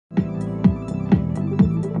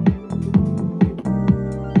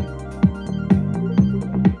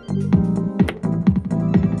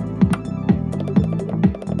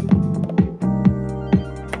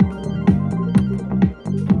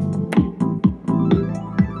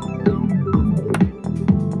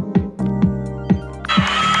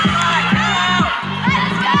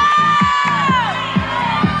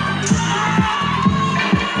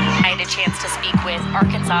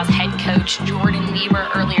coach Jordan Weaver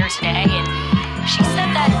earlier today, and she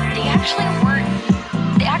said that they actually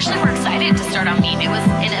were excited to start on Meet. It was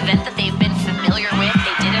an event that they've been familiar with.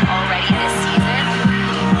 They did it already this season.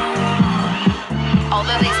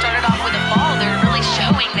 Although they started off with a fall, they're really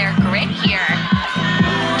showing their grit here.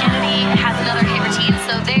 Kennedy has another hit routine,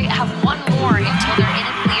 so they have one more until they're in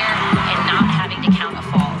a clear and not having to count a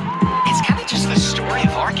fall. It's kind of just the story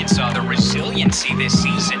of Arkansas, the resiliency this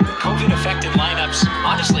season. COVID-affected lineups,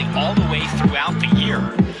 honestly, all the way throughout the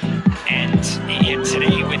year. And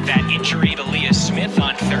today, with that injury to Leah Smith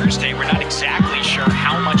on Thursday, we're not exactly sure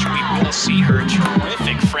how much we will see her.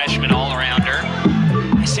 Terrific freshman all-arounder.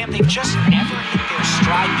 Sam, they've just never hit their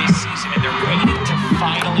stride this season, and they're waiting to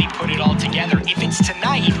finally put it all together. If it's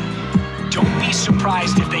tonight, don't be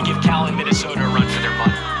surprised if they give Cal and Minnesota a run for their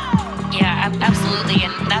money. Yeah, absolutely,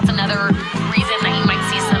 and that's another reason that you might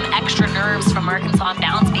see some extra nerves from Arkansas and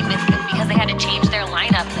balance beam because they had to change their lineup.